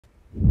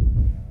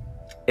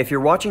If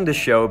you're watching this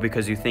show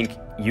because you think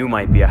you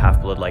might be a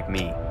half-blood like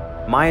me,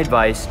 my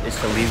advice is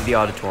to leave the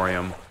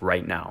auditorium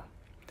right now.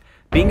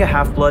 Being a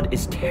half-blood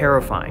is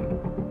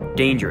terrifying,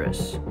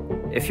 dangerous.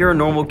 If you're a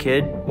normal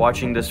kid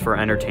watching this for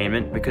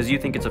entertainment because you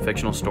think it's a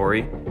fictional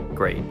story,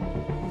 great.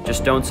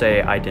 Just don't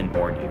say I didn't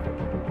warn you.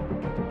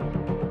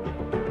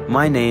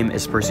 My name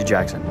is Percy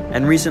Jackson,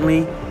 and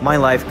recently, my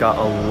life got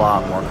a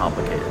lot more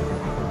complicated.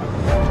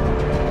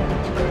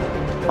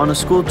 On a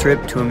school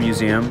trip to a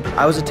museum,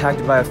 I was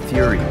attacked by a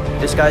Fury,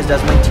 disguised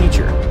as my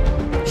teacher.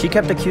 She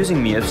kept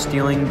accusing me of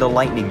stealing the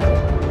lightning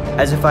bolt,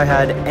 as if I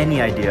had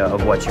any idea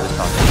of what she was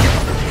talking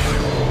about.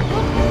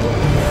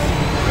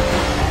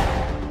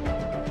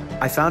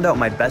 I found out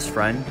my best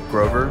friend,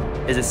 Grover,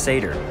 is a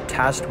satyr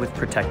tasked with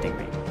protecting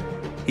me.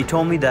 He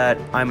told me that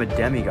I'm a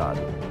demigod,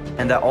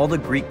 and that all the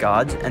Greek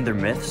gods and their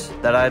myths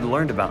that I had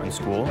learned about in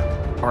school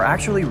are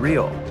actually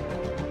real.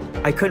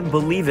 I couldn't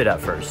believe it at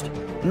first,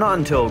 not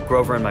until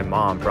Grover and my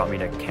mom brought me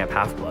to Camp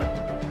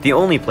Half-Blood, the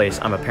only place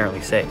I'm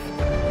apparently safe.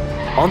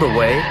 On the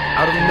way,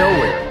 out of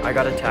nowhere, I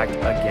got attacked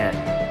again,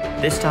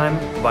 this time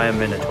by a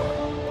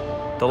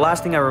minotaur. The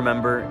last thing I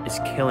remember is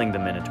killing the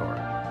minotaur.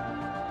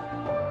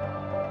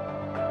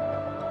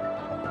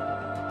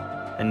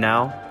 And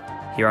now,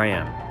 here I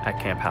am at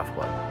Camp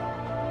Half-Blood.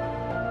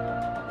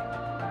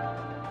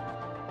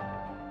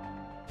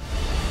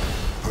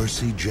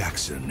 Percy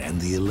Jackson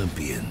and the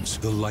Olympians,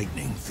 the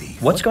Lightning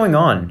Thief. What's going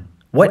on?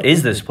 What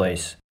is this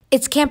place?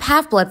 It's Camp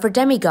Half-Blood for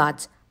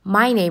demigods.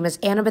 My name is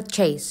Annabeth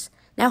Chase.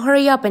 Now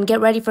hurry up and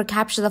get ready for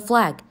Capture the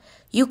Flag.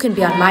 You can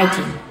be on my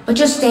team, but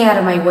just stay out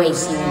of my way,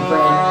 Seaman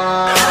Brain.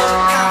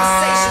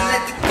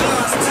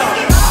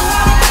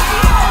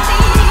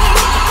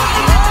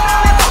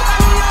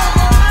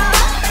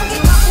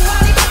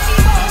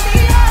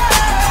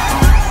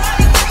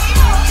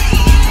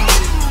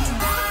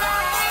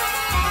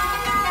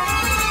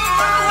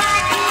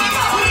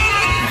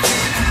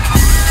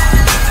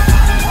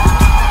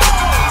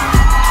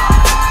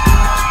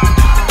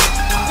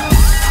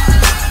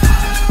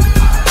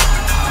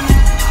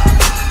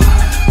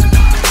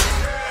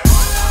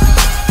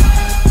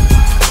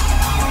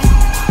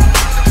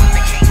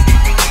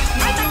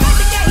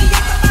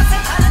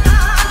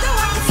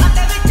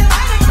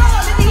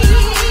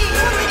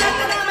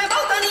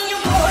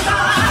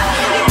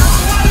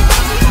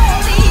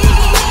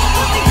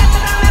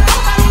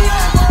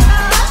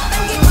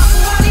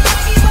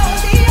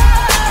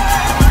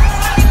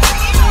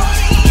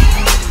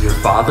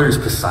 Father is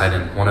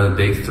Poseidon, one of the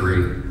big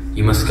three.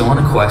 You must go on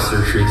a quest to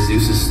retrieve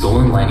Zeus's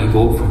stolen lightning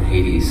bolt from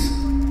Hades.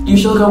 You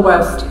shall go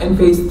west and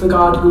face the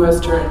god who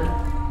has turned.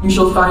 You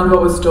shall find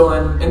what was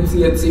stolen and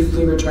see it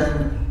safely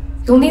returned.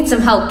 You'll need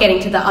some help getting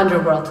to the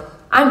underworld.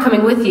 I'm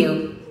coming with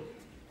you.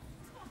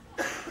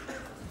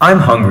 I'm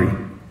hungry.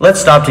 Let's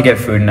stop to get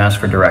food and ask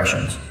for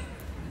directions.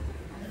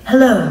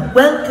 Hello,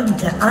 welcome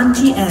to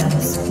Auntie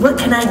M's. What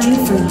can I do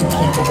for you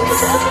kids?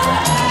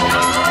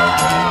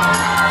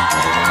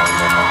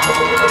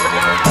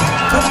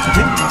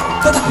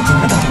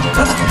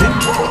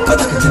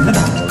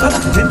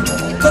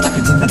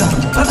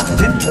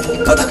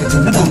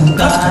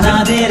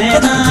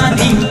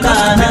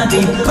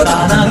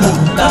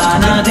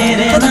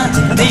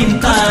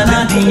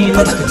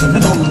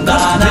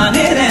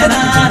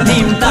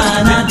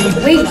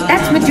 Wait,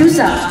 that's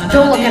Medusa.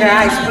 Don't look at her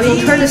eyes or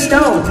you'll turn to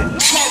stone.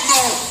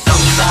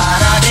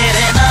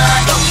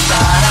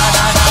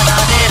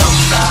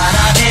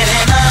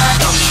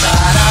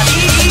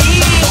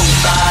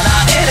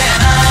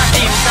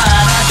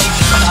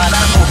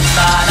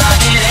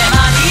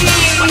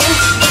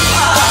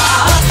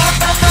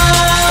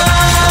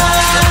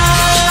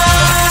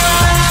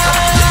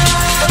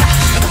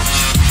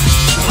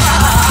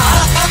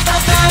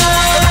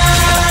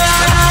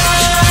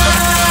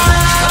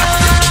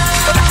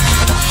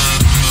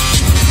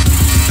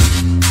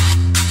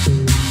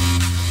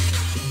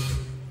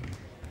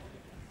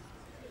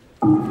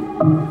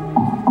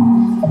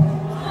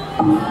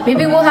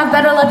 Maybe we'll have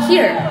better luck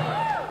here.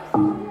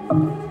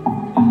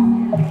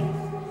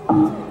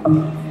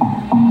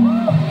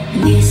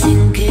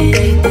 Dicen que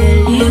hay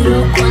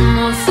peligro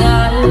cuando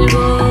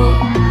salgo,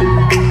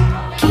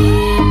 que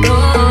no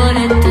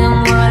le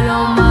temo a lo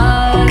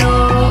malo.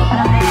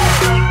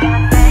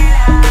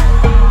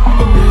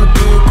 No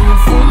te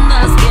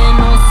confundas que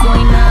no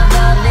soy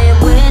nada de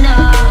buena.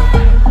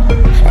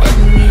 En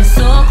mis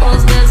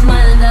ojos ves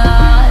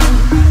maldad.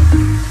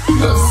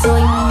 No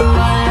soy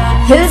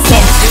mala. Who's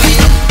this?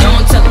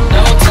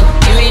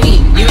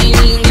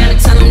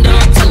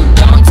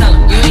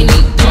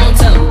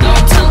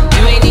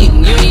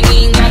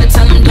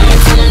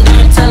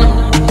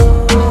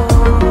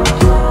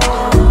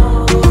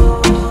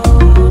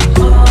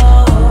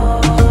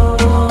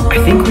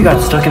 We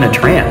got stuck in a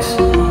trance.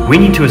 We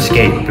need to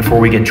escape before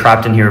we get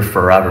trapped in here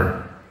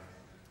forever.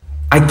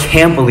 I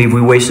can't believe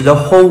we wasted a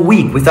whole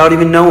week without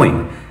even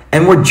knowing,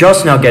 and we're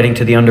just now getting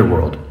to the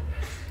underworld.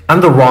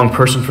 I'm the wrong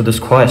person for this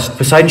quest.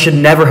 Poseidon should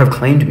never have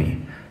claimed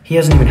me. He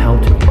hasn't even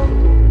helped me.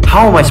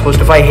 How am I supposed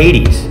to fight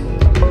Hades?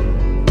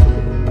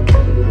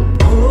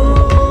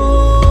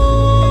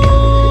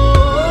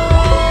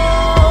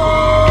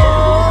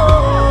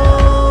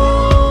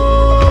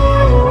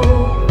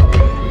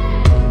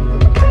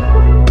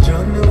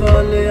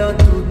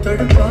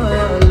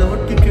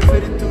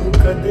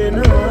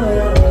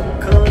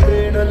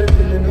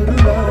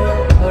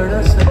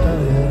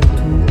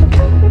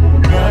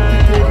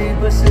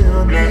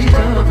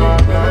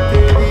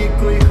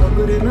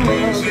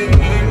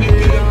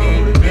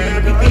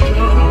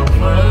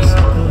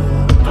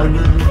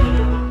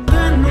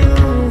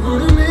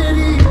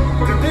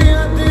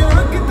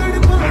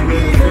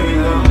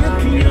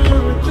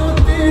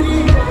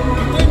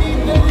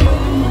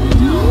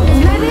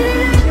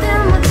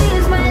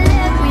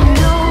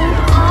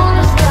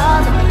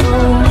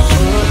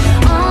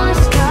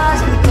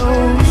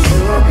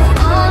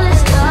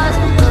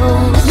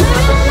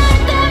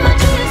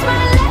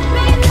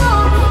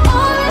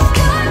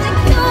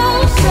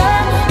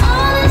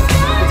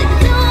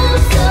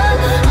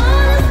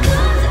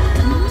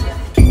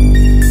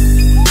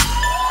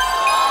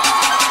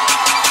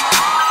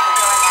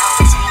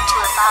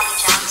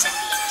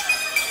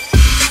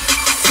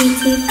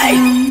 Hey.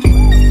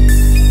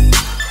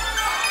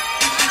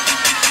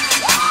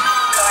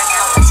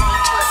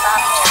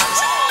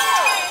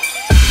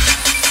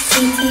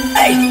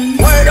 Hey,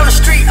 word on the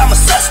street, I'm a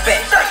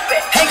suspect.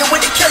 Hanging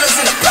with the killers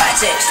in the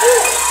projects.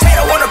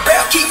 Tato on the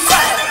barrel, keep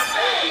quiet.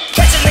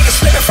 Catch a nigga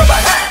slipping from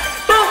behind.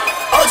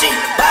 OG,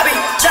 Bobby,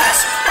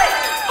 Josh.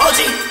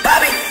 OG,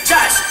 Bobby,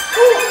 Josh.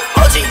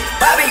 OG,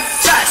 Bobby,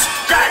 Josh.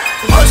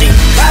 OG,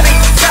 Bobby,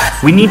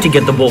 Josh. We need to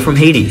get the bull from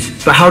Hades,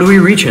 but how do we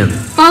reach him?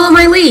 Follow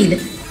my lead.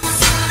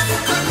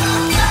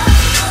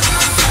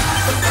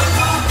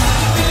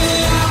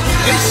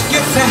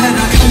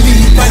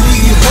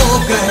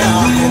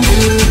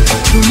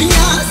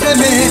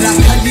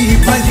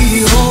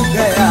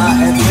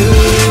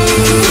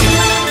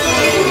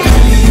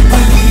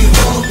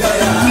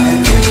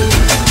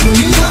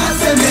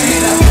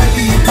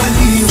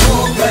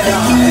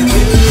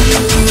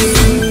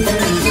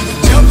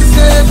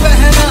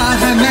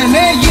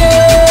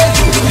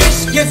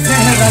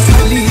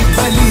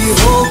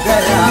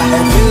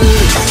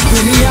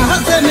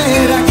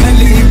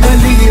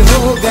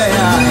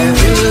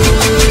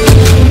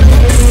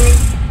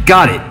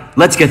 Got it.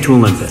 Let's get to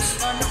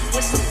Olympus.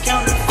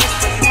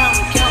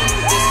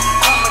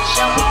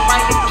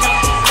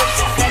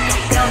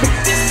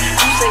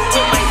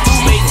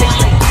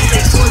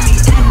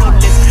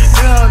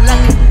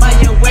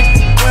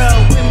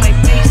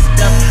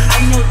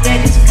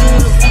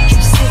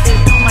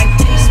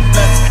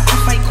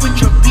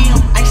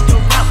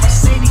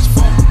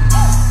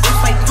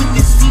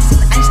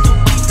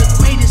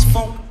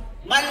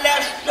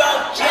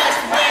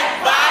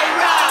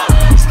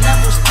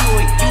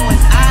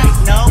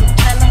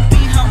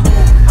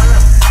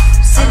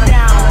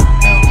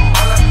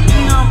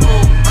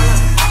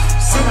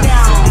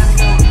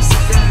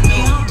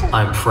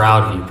 I'm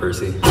proud of you,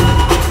 Percy.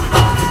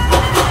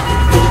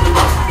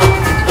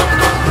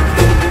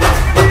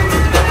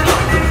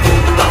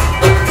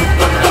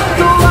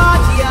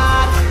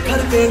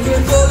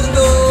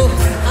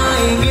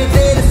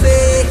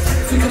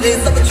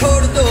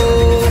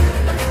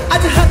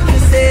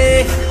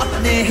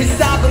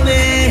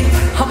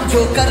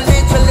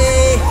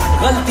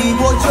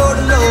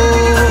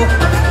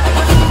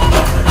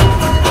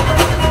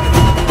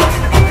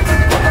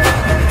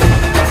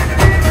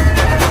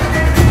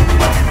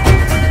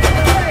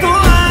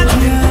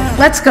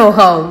 Let's go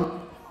home.